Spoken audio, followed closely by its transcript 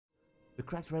The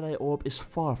cracked red eye orb is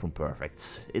far from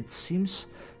perfect. It seems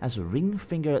as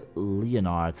Ringfinger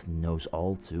Leonard knows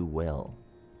all too well.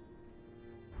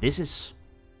 Is this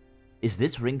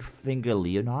Ringfinger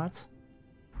Leonard?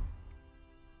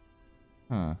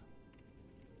 Huh.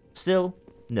 Still,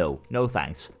 no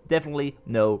thanks. Definitely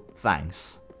no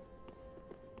thanks.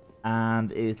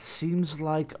 And it seems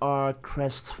like our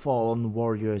crestfallen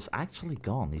warrior is actually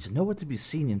gone. He's nowhere to be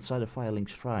seen inside the Firelink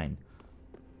Shrine.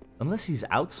 Unless he's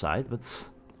outside, but...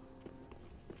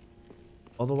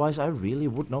 Otherwise I really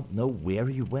would not know where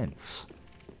he went.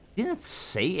 He didn't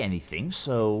say anything,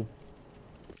 so...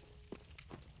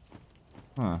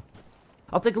 Huh.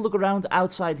 I'll take a look around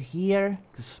outside here,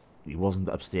 because he wasn't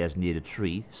upstairs near the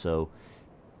tree, so...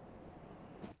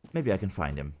 Maybe I can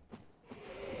find him.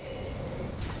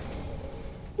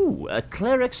 Ooh, a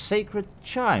Cleric's Sacred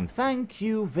Chime. Thank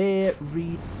you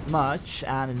very much.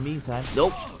 And in the meantime...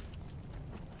 Nope!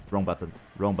 Wrong button.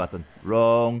 Wrong button.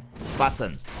 Wrong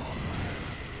button.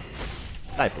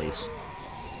 Die, please.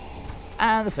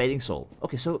 And the Fading Soul.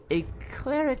 Okay, so a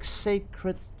Cleric's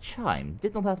Sacred Chime.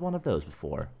 Did not have one of those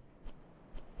before.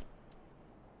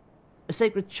 A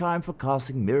sacred chime for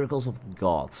casting miracles of the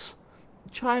gods.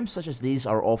 Chimes such as these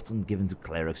are often given to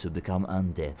clerics who become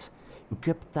undead. You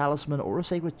equip a talisman or a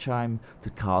sacred chime to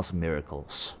cast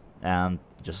miracles. And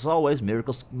just as always,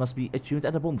 miracles must be attuned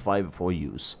at a bonfire before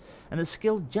use. And the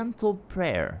skill Gentle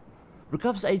Prayer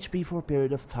recovers HP for a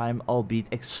period of time,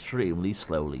 albeit extremely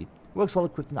slowly. Works well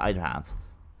equipped in either hand.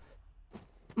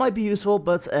 Might be useful,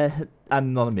 but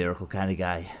I'm not a miracle kind of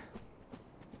guy.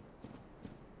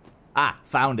 Ah,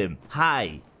 found him.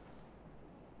 Hi.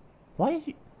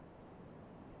 Why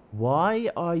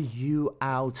are you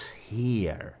out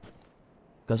here?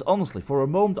 Because honestly, for a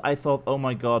moment I thought, oh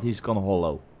my god, he's gone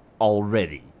hollow.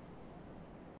 Already.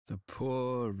 The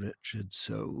poor wretched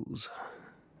souls.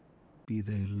 Be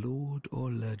they lord or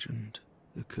legend,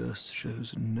 the curse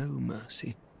shows no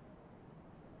mercy.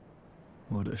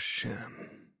 What a sham.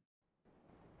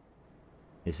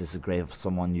 Is this a grave of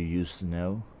someone you used to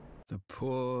know? The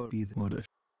poor be the... What a...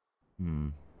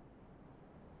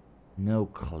 No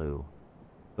clue.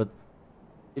 But...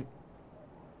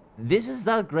 This is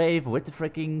that grave with the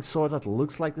freaking sword that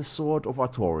looks like the sword of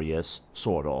Artorias.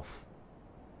 Sort of.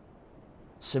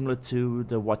 Similar to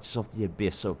the Watchers of the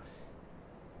Abyss, so...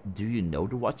 Do you know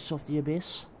the Watchers of the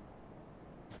Abyss?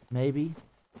 Maybe?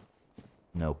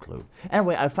 No clue.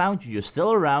 Anyway, I found you. You're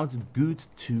still around. Good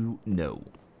to know.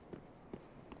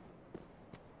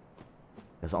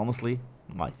 Because honestly,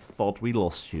 I thought we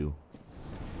lost you.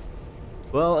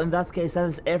 Well, in that case, that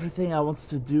is everything I wanted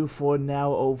to do for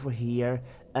now over here.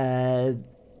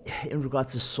 In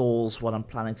regards to souls, what I'm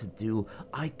planning to do,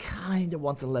 I kind of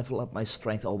want to level up my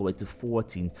strength all the way to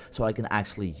 14, so I can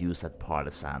actually use that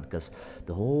partisan, because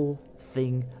the whole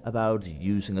thing about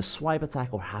using a swipe attack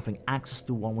or having access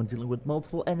to one when dealing with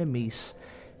multiple enemies,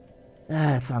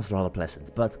 it sounds rather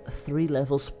pleasant, but 3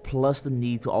 levels plus the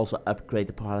need to also upgrade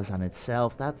the partisan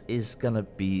itself, that is gonna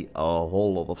be a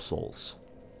whole lot of souls.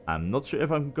 I'm not sure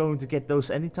if I'm going to get those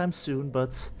anytime soon,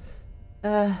 but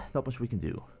not much we can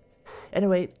do.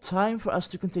 Anyway, time for us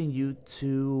to continue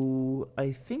to,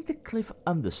 I think, the cliff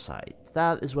underside.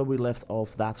 That is where we left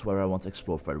off, that's where I want to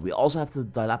explore further. We also have the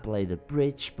dilapidated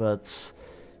bridge, but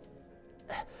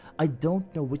I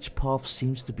don't know which path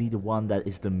seems to be the one that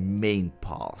is the main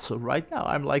path. So right now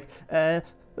I'm like,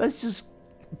 let's just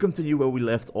continue where we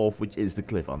left off, which is the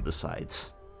cliff underside.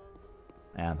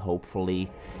 And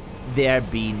hopefully there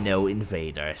be no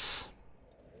invaders.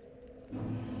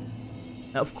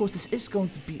 Now, of course, this is going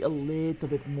to be a little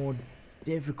bit more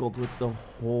difficult with the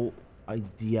whole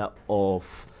idea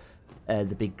of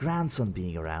the big grandson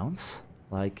being around.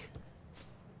 Like,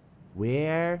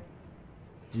 where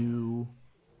do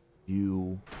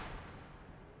you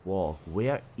walk?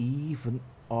 Where even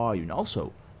are you? And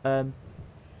also,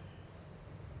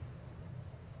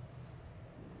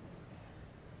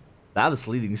 that is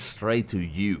leading straight to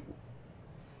you.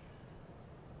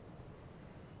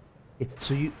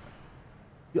 So you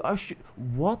are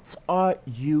what are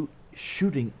you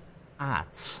shooting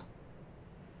at?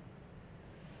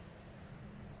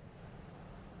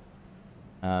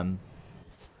 Give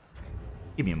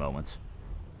me a moment.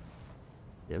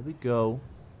 There we go.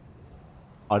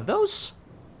 Are those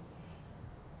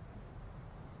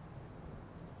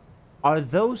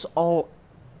all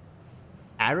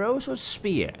arrows or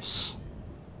spears?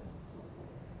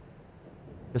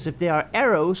 Because if they are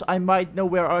arrows, I might know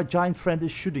where our giant friend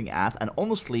is shooting at. And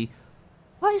honestly,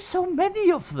 why so many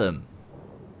of them?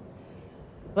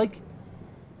 Like,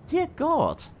 dear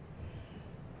God.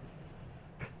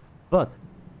 But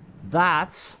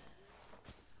that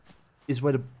is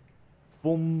where the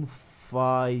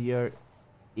bonfire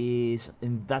is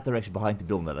in that direction behind the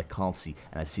building that I can't see.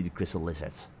 And I see the crystal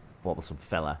lizard. Bothersome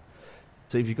fella.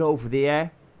 So if you go over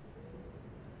there...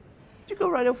 You go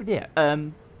right over there.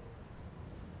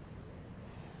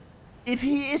 If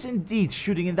he is indeed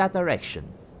shooting in that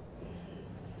direction...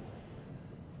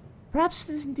 Perhaps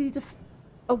it is indeed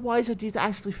a wise idea to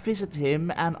actually visit him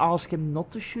and ask him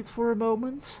not to shoot for a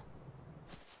moment?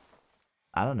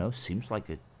 I don't know, seems like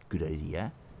a good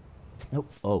idea. No,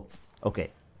 oh,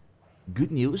 okay.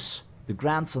 Good news, the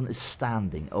grandson is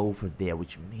standing over there,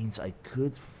 which means I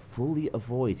could fully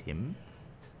avoid him.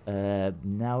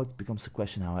 Now it becomes the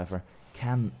question, however,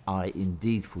 can I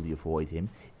indeed fully avoid him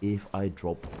if I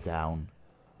drop down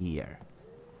here?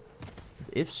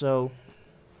 If so,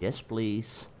 yes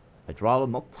please. I'd rather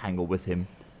not tangle with him.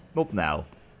 Not now.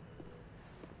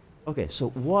 Okay, so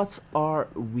what are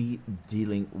we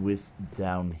dealing with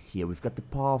down here? We've got the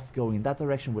path going in that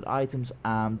direction with items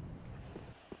and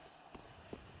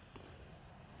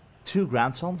 2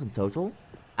 grandsons in total.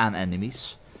 And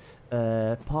enemies.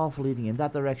 Path leading in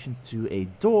that direction to a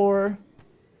door.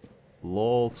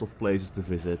 Lots of places to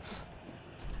visit.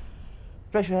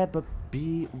 Treasure head, but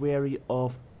be wary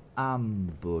of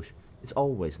ambush. It's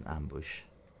always an ambush.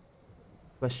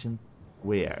 Question,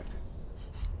 where?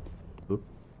 Oop,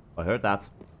 I heard that.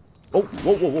 Oh,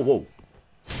 whoa, whoa, whoa, whoa.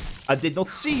 I did not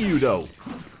see you, though.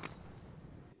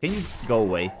 Can you go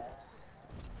away?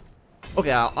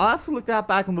 Okay, I'll have to look that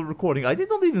back on the recording. I did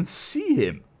not even see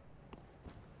him.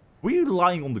 Were you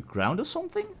lying on the ground or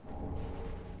something?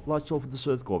 Large over the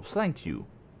third corpse, thank you.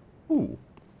 Ooh.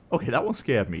 Okay, that one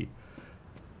scared me.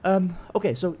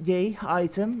 Okay, so yay,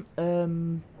 item.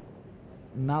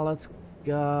 Mallet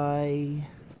guy.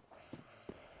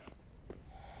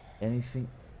 Anything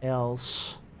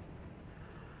else?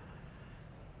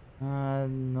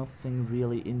 Nothing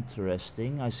really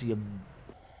interesting. I see a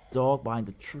dog behind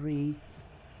the tree.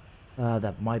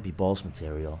 That might be boss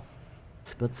material.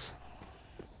 But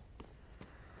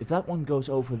if that one goes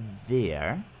over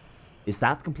there, is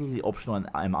that completely optional and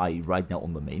am I right now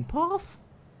on the main path?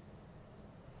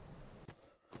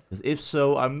 Because if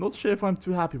so, I'm not sure if I'm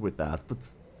too happy with that, but...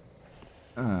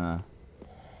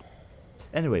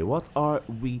 Anyway, what are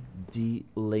we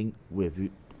dealing with?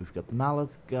 We've got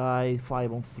mallet guy,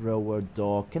 firebomb thrower,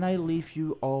 dog. Can I leave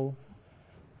you all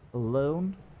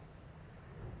alone?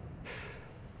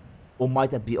 Or might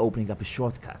that be opening up a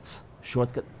shortcut?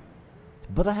 Shortcut?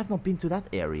 But I have not been to that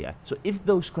area. So if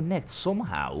those connect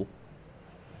somehow...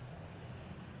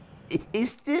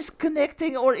 Is this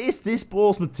connecting or is this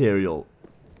boss material?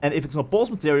 And if it's not boss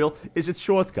material, is it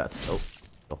shortcut? Oh.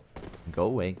 Go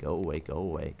away, go away, go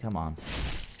away. Come on.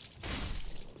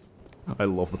 I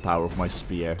love the power of my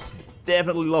spear.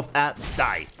 Definitely love that.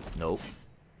 Die. No.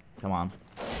 Come on.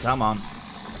 Come on.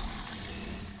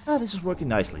 Ah, this is working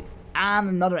nicely. And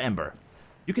another ember.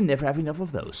 You can never have enough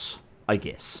of those, I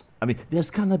guess. I mean,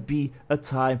 there's gonna be a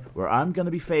time where I'm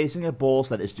gonna be facing a boss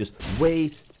that is just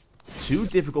way too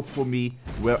difficult for me,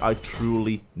 where I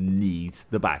truly need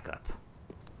the backup.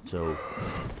 So,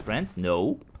 friend,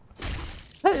 no.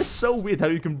 That is so weird how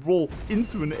you can roll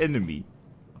into an enemy.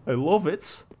 I love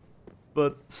it,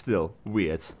 but still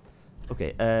weird.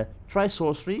 Okay, try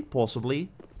sorcery, possibly.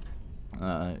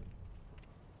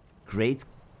 Great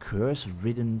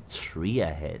curse-ridden tree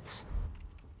ahead.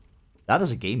 That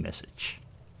is a game message.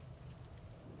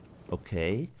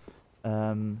 Okay.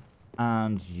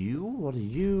 And you? What are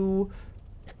you?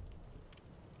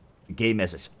 Game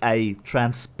message. A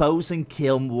transposing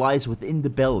kiln lies within the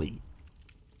belly.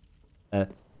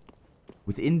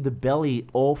 Within the belly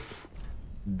of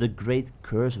the great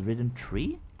curse-ridden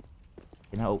tree?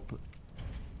 Can I open?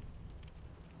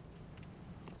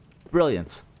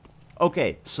 Brilliant.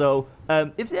 Okay, so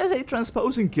if there's a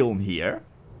transposing kiln here,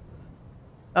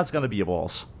 that's gonna be a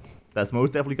boss. That's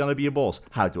most definitely gonna be a boss.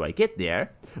 How do I get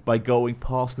there? By going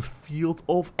past the field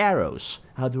of arrows.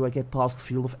 How do I get past the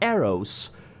field of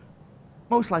arrows?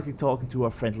 Most likely talking to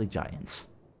our friendly giants.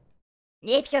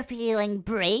 If you're feeling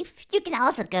brave, you can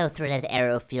also go through that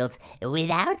arrow field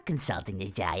without consulting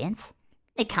the giants.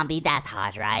 It can't be that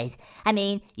hard, right? I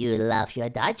mean, you love your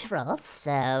dodge rolls,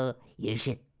 so you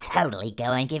should totally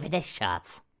go and give it a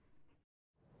shot.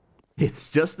 It's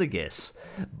just a guess.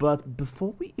 But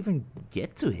before we even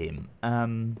get to him,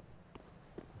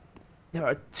 there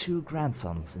are 2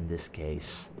 grandsons in this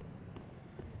case.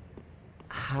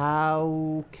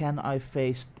 How can I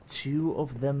face 2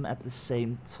 of them at the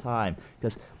same time?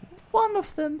 Because one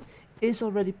of them is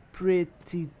already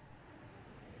pretty...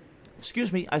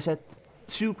 Excuse me, I said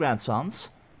 2 grandsons.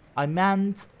 I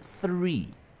meant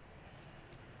 3.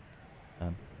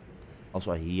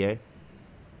 Also here.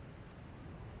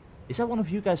 Is that one of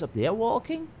you guys up there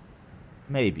walking?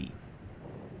 Maybe.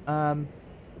 That's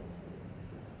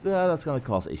gonna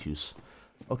cause issues.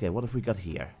 Okay, what have we got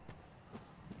here?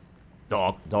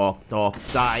 Dog, dog, dog,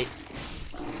 die.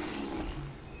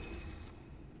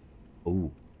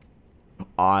 Oh.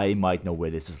 I might know where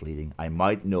this is leading. I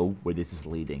might know where this is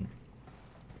leading.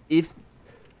 If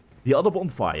the other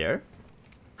bonfire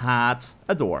had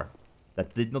a door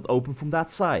that did not open from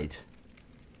that side.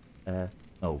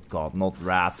 Oh god, not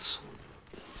rats.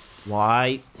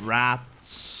 Why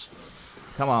rats?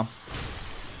 Come on.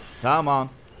 Come on.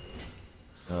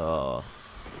 Oh,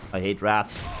 I hate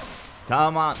rats.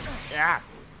 Come on. Ah.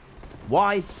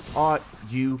 Why are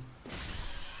you...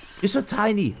 You're so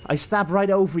tiny. I stab right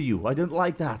over you. I don't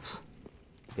like that.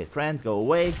 Okay, friend, go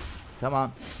away. Come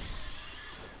on.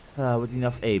 With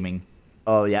enough aiming.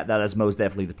 Oh yeah, that is most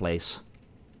definitely the place.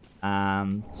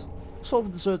 And...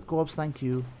 solve the third corpse, thank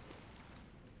you.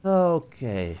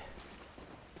 Okay.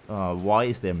 Why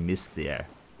is there mist there?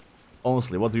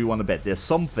 Honestly, what do you want to bet? There's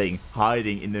something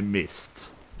hiding in the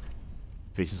mist.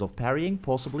 Visions of parrying,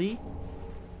 possibly.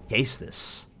 Case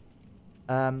this.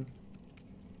 I'll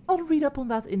read up on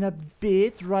that in a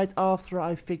bit, right after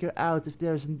I figure out if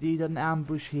there's indeed an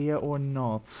ambush here or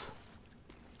not.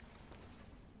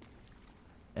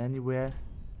 Anywhere?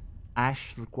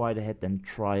 Ash required ahead, then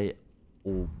try...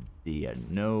 Oh dear,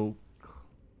 no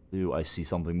clue. I see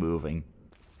something moving.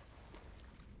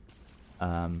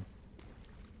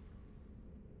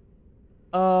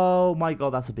 Oh my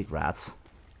god, that's a big rat.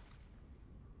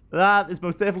 That is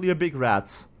most definitely a big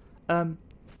rat. Can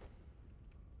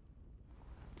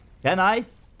I?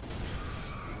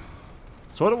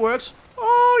 Sort of works.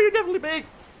 Oh, you're definitely big.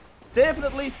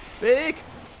 Definitely big.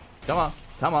 Come on,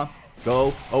 come on.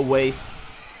 Go away.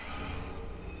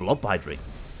 Blood bite ring.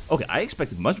 Okay, I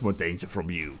expected much more danger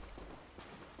from you.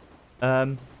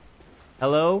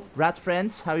 Hello, rat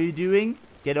friends. How are you doing?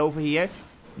 Get over here.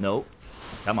 No.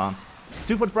 Come on.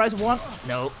 2 for the price of 1?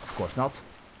 No, of course not.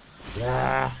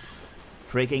 Ah,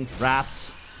 freaking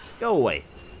rats. Go away.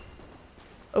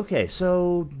 Okay,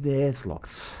 so it's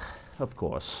locked. Of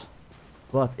course.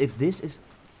 But if this is...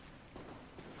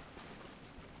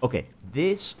 Okay,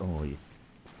 this... Oh, you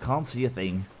can't see a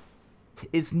thing.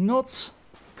 It's not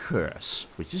curse,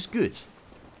 which is good.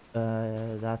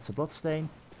 That's a bloodstain.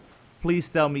 Please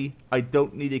tell me I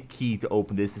don't need a key to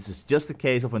open this. This is just a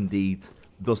case of indeed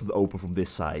doesn't open from this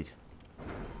side.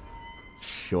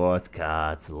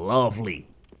 Shortcut. Lovely.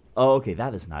 Okay,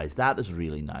 that is nice. That is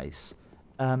really nice.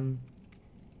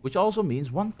 Which also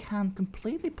means one can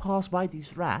completely pass by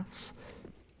these rats.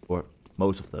 Or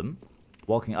most of them.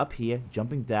 Walking up here,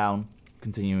 jumping down,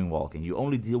 continuing walking. You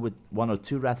only deal with 1 or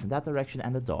 2 rats in that direction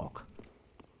and a dog.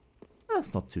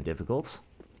 That's not too difficult.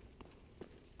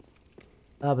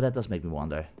 But that does make me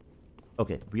wonder.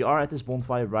 Okay, we are at this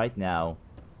bonfire right now.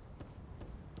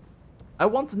 I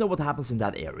want to know what happens in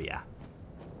that area.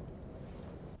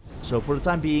 So for the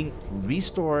time being,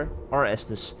 restore our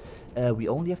Estes. We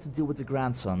only have to deal with the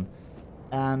grandson.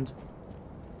 And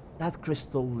that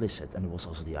crystal lizard. And there was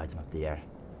also the item up there.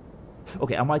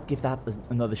 Okay, I might give that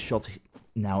another shot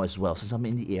now as well, since I'm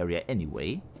in the area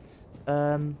anyway.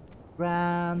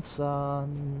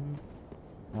 Grandson.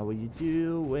 How are you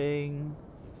doing?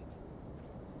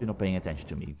 You're not paying attention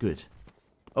to me. Good.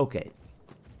 Okay.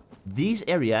 These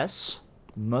areas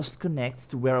must connect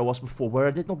to where I was before, where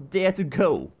I did not dare to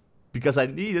go. Because I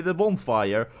needed a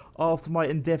bonfire after my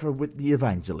endeavor with the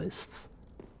evangelist.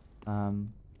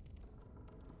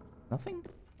 Nothing?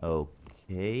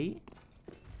 Okay.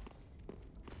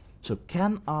 So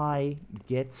can I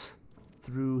get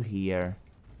through here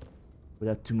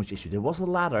without too much issue? There was a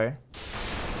ladder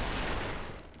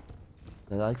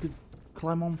that I could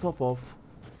climb on top of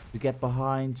to get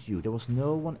behind you. There was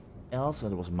no one else. Oh,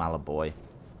 there was a mallet boy.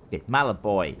 Okay, mallet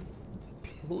boy.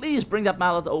 Please bring that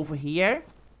mallet over here.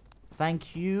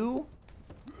 Thank you.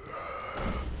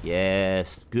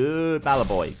 Yes, good mallet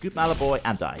boy. Good mallet boy,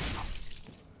 and die.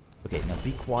 Okay, now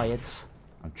be quiet.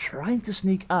 I'm trying to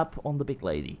sneak up on the big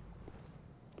lady.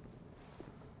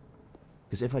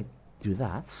 Because if I do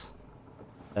that...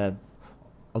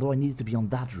 although I needed to be on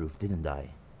that roof, didn't I?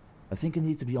 I think I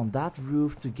need to be on that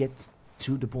roof to get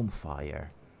to the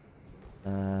bonfire.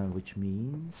 Which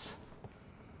means...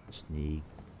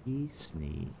 Sneaky,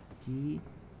 sneaky...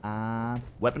 And...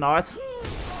 Weapon art?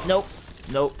 Nope,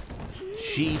 nope.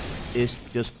 She is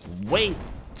just way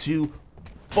too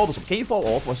bothersome. Can you fall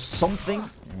off or something?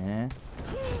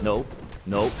 No,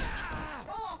 no.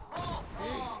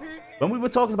 When we were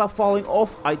talking about falling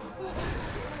off, I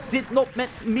did not mean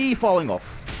me falling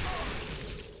off.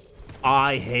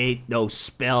 I hate those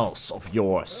spells of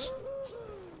yours.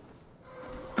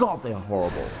 God, they are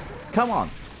horrible. Come on.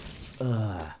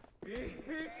 Ugh.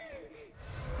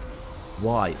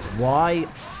 Why? Why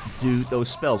do those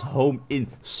spells home in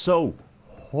so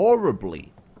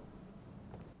horribly?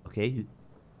 Okay, you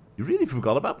really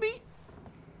forgot about me?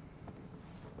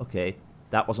 Okay,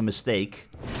 that was a mistake.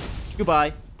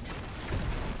 Goodbye.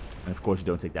 And of course you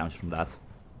don't take damage from that.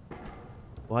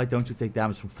 Why don't you take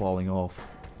damage from falling off?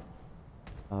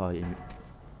 Oh, yeah.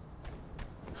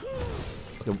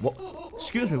 Okay, what?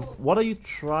 Excuse me, what are you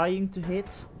trying to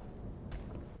hit?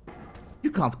 You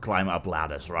can't climb up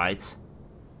ladders, right?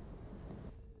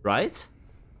 Right?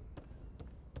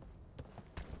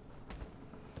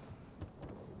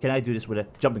 Can I do this with a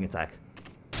jumping attack?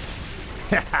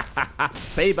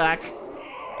 Payback!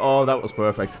 Oh, that was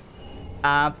perfect.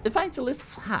 And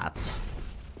Evangelist's hat.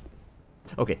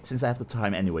 Okay, since I have the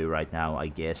time anyway right now, I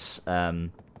guess.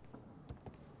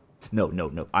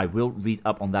 No. I will read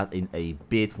up on that in a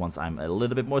bit once I'm a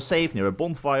little bit more safe, near a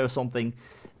bonfire or something.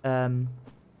 I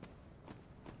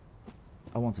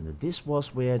want to know. This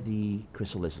was where the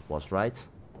crystal lizard was, right?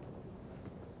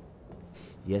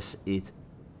 Yes, it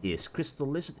is. Crystal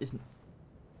lizard isn't...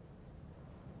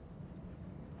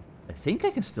 I think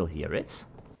I can still hear it.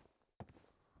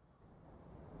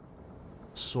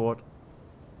 Sort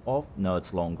of. No,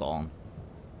 it's long gone.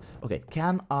 Okay,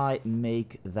 can I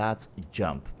make that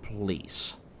jump,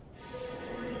 please?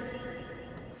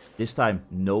 This time,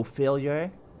 no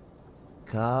failure.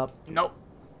 No.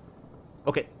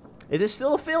 Okay, it is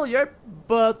still a failure,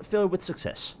 but failure with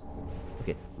success.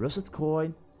 Okay, rusted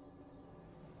coin.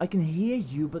 I can hear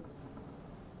you, but...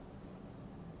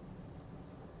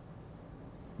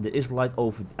 There is light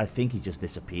over... I think he just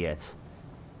disappeared.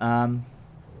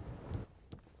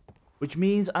 Which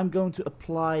means I'm going to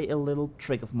apply a little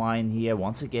trick of mine here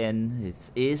once again.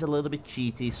 It is a little bit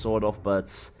cheaty, sort of,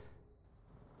 but...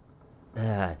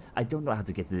 I don't know how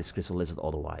to get to this crystal lizard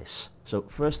otherwise. So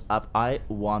first up, I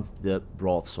want the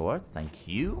broadsword. Thank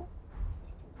you.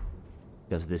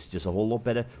 Because this is just a whole lot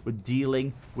better with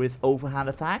dealing with overhand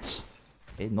attacks.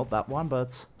 Okay, not that one,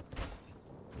 but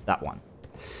that one.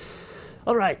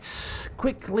 Alright,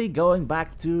 quickly going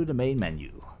back to the main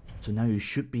menu. So now you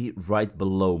should be right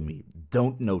below me.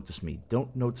 Don't notice me.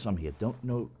 Don't notice I'm here. Don't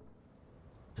notice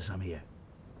I'm here.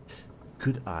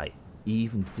 Could I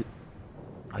even do...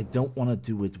 I don't want to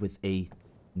do it with a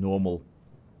normal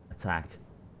attack.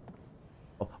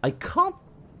 Oh, I can't...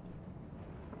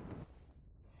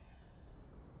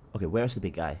 Okay, where's the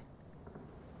big guy?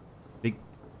 Big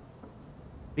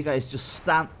guy is just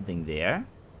standing there.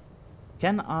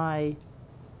 Can I...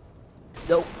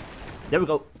 No. There we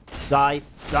go. Die.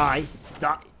 Die.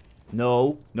 Die.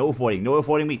 No. No avoiding. No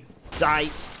avoiding me. Die.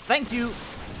 Thank you.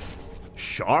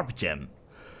 Sharp gem.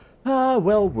 Ah,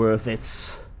 well worth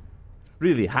it.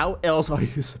 Really, how else are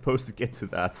you supposed to get to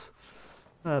that?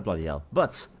 Bloody hell.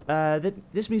 But,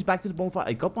 this means back to the bonfire.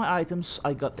 I got my items.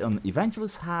 I got an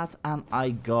evangelist hat. And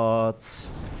I got...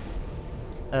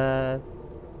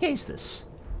 Caestus.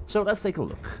 So let's take a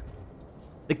look.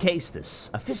 The Caestus,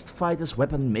 a fist fighter's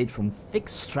weapon made from thick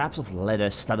straps of leather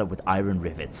studded with iron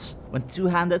rivets. When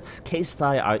two-handed, case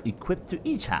tie are equipped to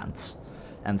each hand.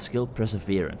 And skill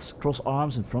perseverance. Cross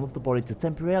arms in front of the body to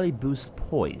temporarily boost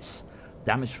poise.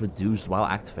 Damage reduced while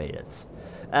activated.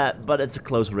 But it's a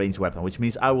close range weapon, which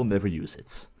means I will never use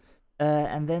it.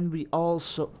 And then we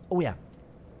also... Oh yeah.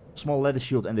 Small leather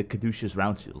shield and the caduceus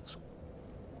round shields.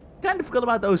 Kind of forgot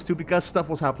about those two because stuff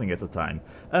was happening at the time.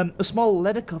 A small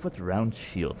leather-covered round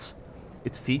shield.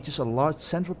 It features a large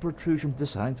central protrusion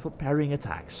designed for parrying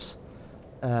attacks.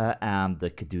 And the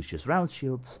caduceus round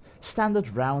shield. Standard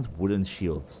round wooden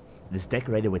shield. It is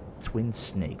decorated with twin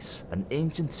snakes, an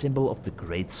ancient symbol of the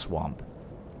Great Swamp.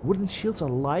 Wooden shields are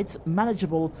light,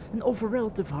 manageable, and offer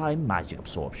relative high magic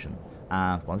absorption.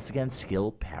 And once again,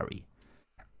 skill parry.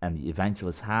 And the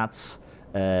evangelist hats...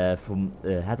 from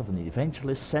the head of an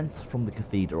evangelist sent from the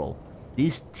cathedral.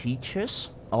 These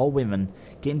teachers, all women,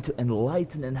 came to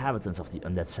enlighten inhabitants of the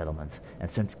undead settlement and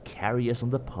sent carriers on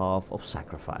the path of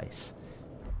sacrifice.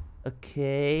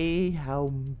 Okay,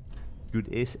 how good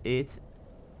is it?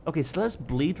 Okay, it's less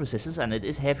bleed resistance and it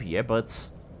is heavier, but...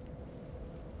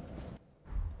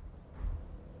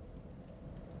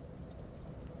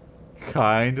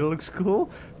 Kinda looks cool.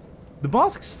 The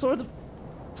mask is sort of...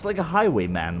 It's like a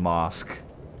highwayman mask.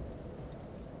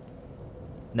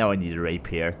 Now I need a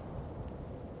rapier.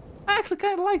 I actually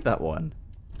kind of like that one.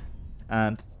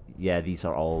 And yeah, these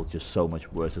are all just so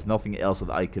much worse. There's nothing else that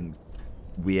I can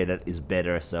wear that is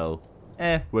better, so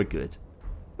we're good.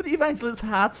 But the evangelist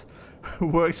hat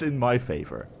works in my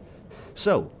favor.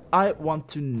 So, I want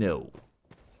to know.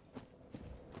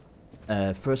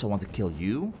 First I want to kill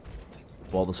you.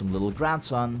 bothersome little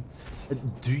grandson.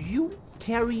 Do you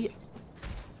carry...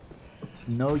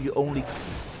 No, you only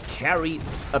carry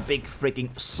a big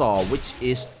freaking saw, which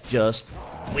is just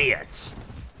weird.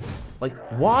 Like,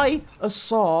 why a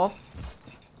saw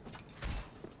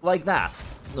like that?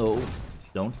 No,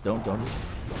 don't.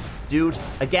 Dude,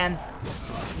 again,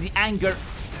 the anger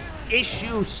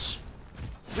issues.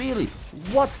 Really,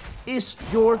 what is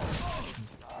your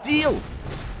deal?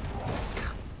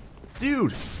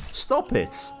 Dude, stop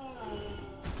it.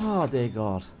 Oh, dear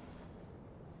God.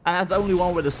 And that's only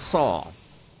one with a saw.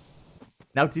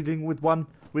 Now dealing with one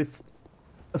with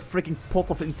a freaking pot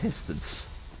of intestines.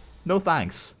 No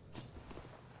thanks.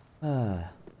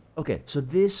 Okay, so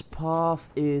this path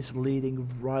is leading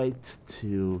right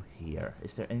to here.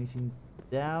 Is there anything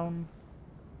down?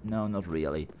 No, not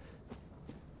really.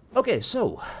 Okay,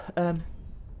 so,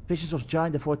 Visions of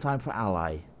Giant before time for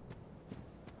ally.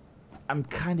 I'm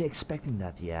kinda expecting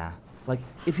that, yeah. Like,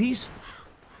 if he's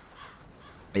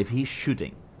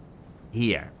shooting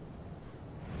here.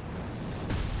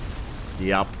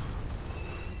 Yup.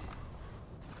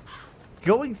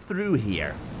 Going through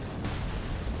here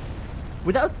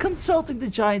without consulting the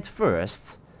giant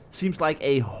first seems like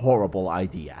a horrible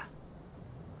idea.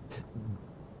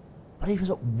 But even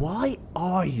so, why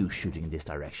are you shooting in this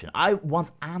direction? I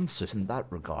want answers in that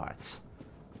regard.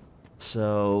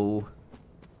 So,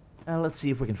 let's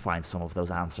see if we can find some of those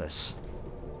answers.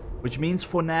 Which means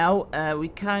for now, we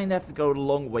kind of have to go a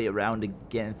long way around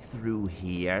again through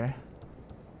here.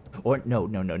 Or no,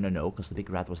 because the big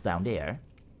rat was down there.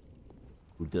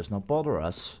 Who does not bother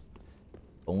us.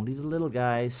 Only the little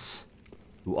guys.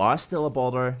 Who are still a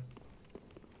bother.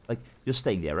 Like, you're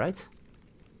staying there, right?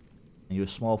 And your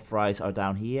small fries are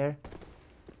down here.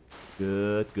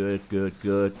 Good.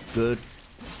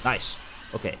 Nice.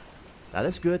 Okay. That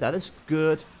is good.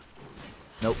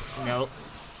 No.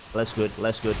 Less good.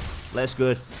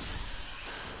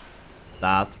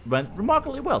 That went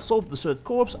remarkably well. Solved the third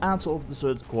corpse and solved the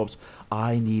third corpse.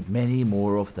 I need many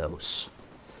more of those.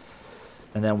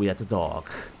 And then we had the dog.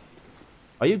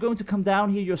 Are you going to come down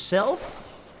here yourself?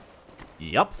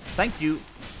 Yup, thank you.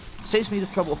 Saves me the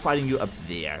trouble of fighting you up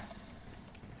there.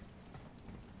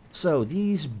 So,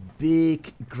 these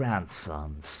big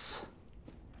grandsons.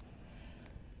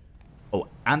 Oh,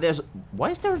 and there's... Why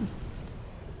is there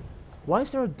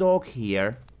a dog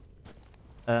here?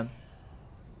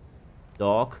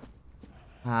 Dog.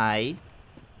 Hi.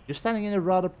 You're standing in a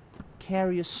rather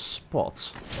precarious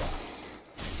spot.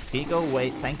 Can you go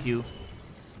away? Thank you.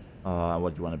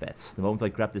 What do you want to bet? The moment I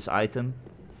grab this item,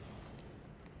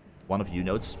 one of you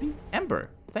notices me? Ember.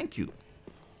 Thank you.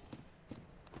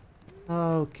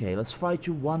 Okay, let's fight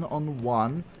you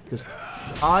one-on-one. Because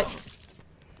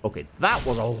Okay, that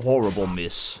was a horrible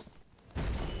miss.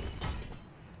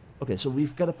 Okay, so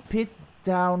we've got a pit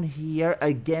down here.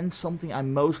 Again, something I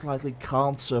most likely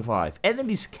can't survive.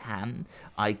 Enemies can,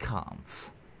 I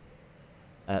can't.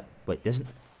 Wait, there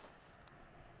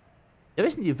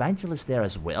isn't the evangelist there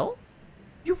as well?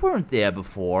 You weren't there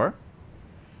before.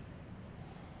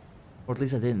 Or at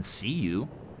least I didn't see you.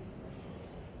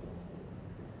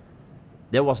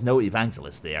 There was no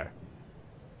evangelist there.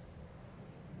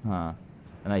 Huh.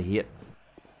 And I hear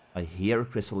a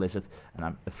crystal lizard, and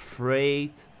I'm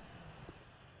afraid...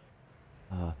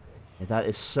 that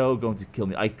is so going to kill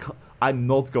me. I'm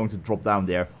not going to drop down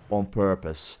there on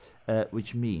purpose.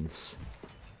 Which means...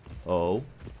 Oh.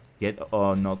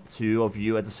 Not two of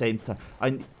you at the same time.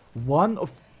 I'm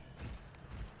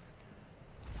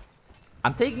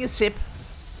taking a sip.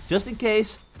 Just in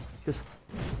case. Because...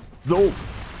 No!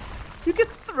 You can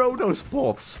throw those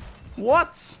pots.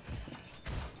 What?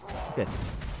 Okay.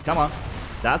 Come on.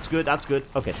 That's good.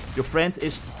 Okay. Your friend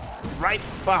is right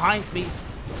behind me.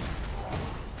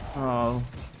 Oh,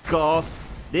 God.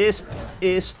 This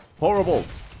is horrible.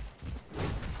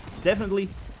 Definitely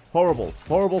horrible.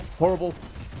 Horrible.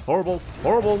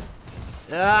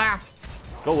 Ah!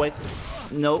 Go away.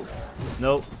 No.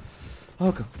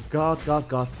 Oh, God.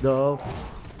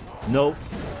 No.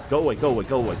 Go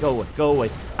away.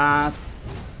 And...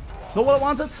 Not what I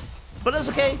wanted. But it's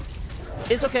okay.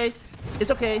 It's okay.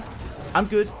 I'm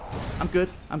good.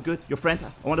 Your friend.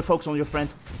 I want to focus on your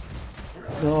friend.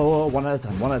 No, one at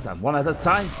a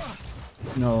time.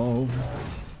 No.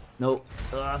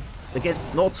 Again,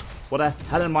 not what I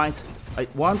had in mind. I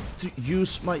want to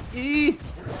use my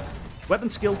weapon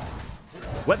skill.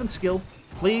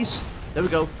 Please. There we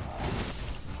go.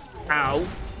 Ow.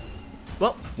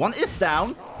 Well, one is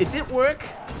down. It did work.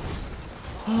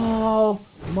 Oh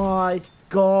my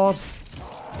God.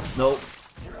 No.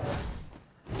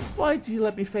 Why do you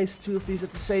let me face two of these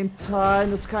at the same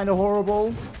time? That's kind of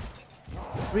horrible.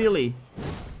 Really?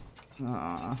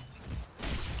 I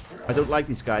don't like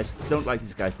these guys. Don't like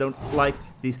these guys. Don't like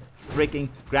these freaking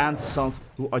grandsons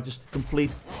who are just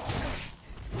complete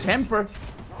temper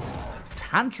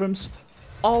tantrums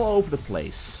all over the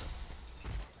place.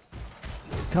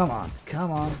 Come on,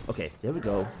 come on. Okay, there we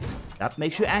go. That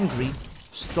makes you angry.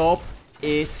 Stop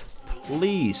it,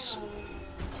 please.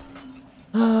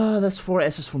 That's 4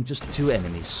 S's from just 2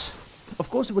 enemies. Of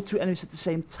course, there were 2 enemies at the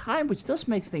same time, which does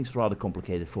make things rather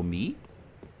complicated for me.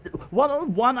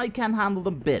 1-on-1, I can handle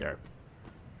them better.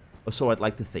 Or so I'd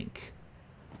like to think.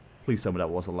 Please tell me that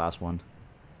was the last one.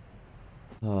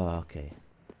 Okay.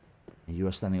 And you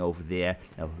are standing over there.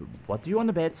 Now, what do you want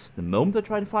to bet? The moment I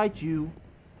try to fight you,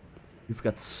 you've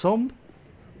got some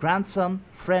grandson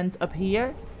friend up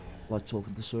here. Watch over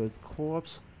the deserted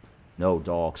corpse. No,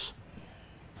 dogs.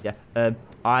 Yeah,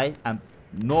 I am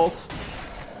not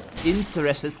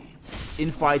interested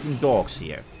in fighting dogs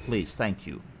here. Please, thank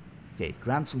you. Okay,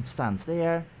 grandson stands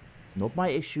there. Not my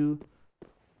issue.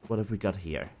 What have we got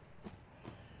here?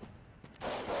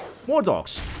 More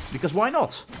dogs. Because why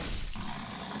not?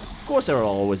 Of course there are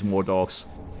always more dogs.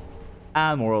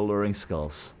 And more alluring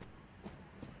skulls.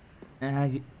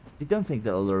 You don't think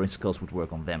the alluring skulls would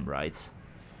work on them, right?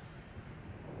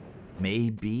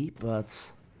 Maybe,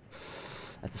 but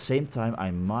at the same time I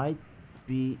might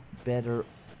be better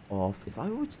off if I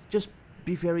would just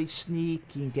be very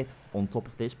sneaky and get on top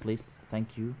of this, please.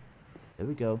 Thank you. There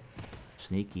we go.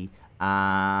 Sneaky.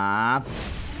 That's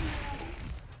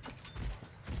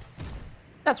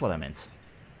what I meant.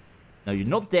 Now you're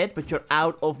not dead, but you're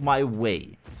out of my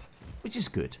way. Which is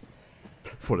good.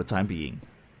 For the time being.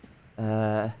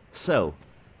 Was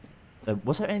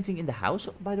there anything in the house,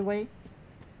 by the way?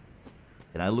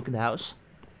 Can I look in the house?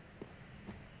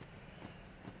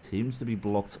 Seems to be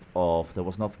blocked off. There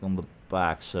was nothing on the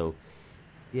back, so...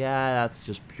 yeah, that's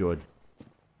just pure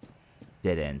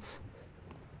dead ends.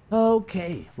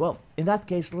 Okay, well, in that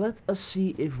case, let us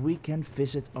see if we can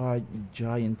visit our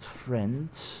giant friend.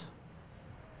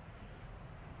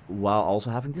 While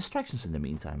also having distractions in the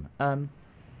meantime.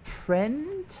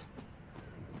 Friend?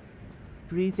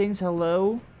 Greetings,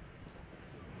 hello?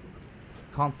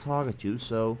 Can't target you,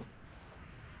 so...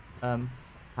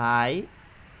 hi?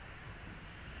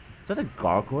 Is that a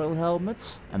gargoyle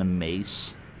helmet? And a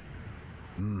mace?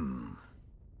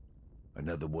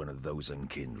 Another one of those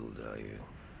unkindled, are you?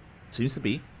 Seems to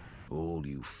be. All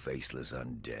you faceless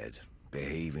undead,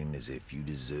 behaving as if you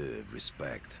deserve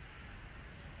respect.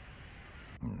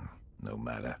 No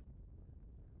matter.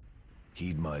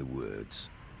 Heed my words.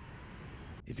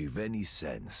 If you've any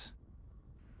sense,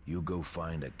 you go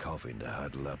find a coffin to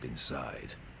huddle up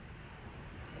inside.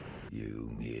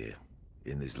 You, here,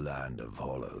 in this land of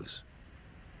hollows.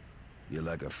 You're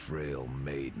like a frail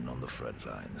maiden on the front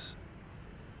lines.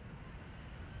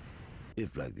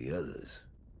 If, like the others,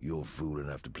 you're fool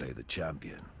enough to play the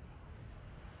champion,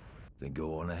 then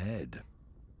go on ahead.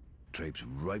 Traipse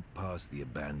right past the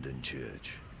abandoned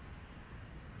church.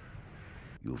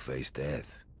 You'll face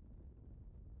death.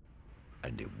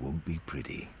 And it won't be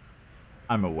pretty.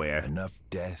 I'm aware. Enough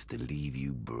death to leave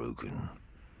you broken.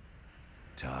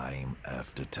 Time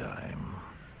after time.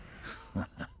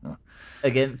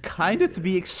 Again, kinda to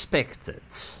be expected.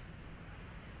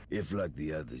 If, like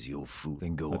the others, you're fool,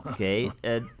 then go on. Okay,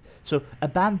 so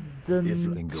abandoned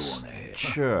Go on ahead.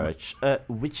 church.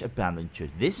 Which abandoned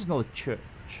church? This is not a church,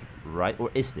 right?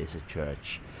 Or is this a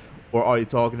church? Or are you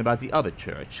talking about the other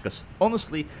church? Because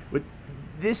honestly, with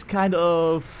this kind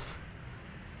of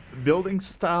building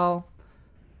style,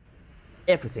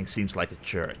 everything seems like a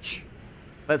church.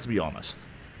 Let's be honest.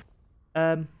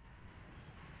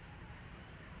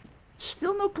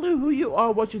 Still no clue who you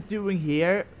are, what you're doing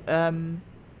here.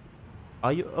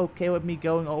 Are you okay with me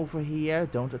going over here?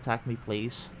 Don't attack me,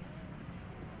 please.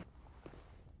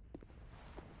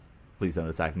 Please don't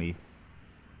attack me.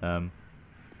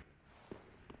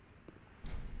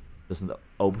 Doesn't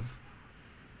open.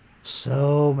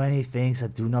 So many things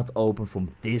that do not open from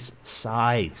this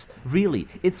side. Really,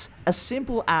 it's as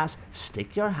simple as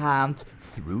stick your hand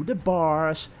through the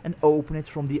bars and open it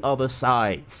from the other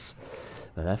sides.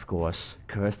 But of course,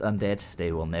 cursed undead,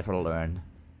 they will never learn.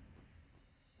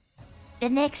 The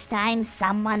next time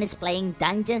someone is playing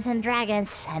Dungeons and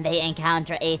Dragons and they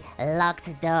encounter a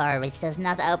locked door which does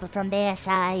not open from their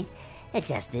side,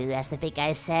 just do as the big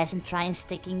guy says and try and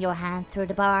sticking your hand through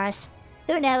the bars.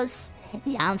 Who knows?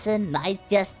 The answer might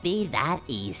just be that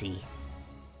easy.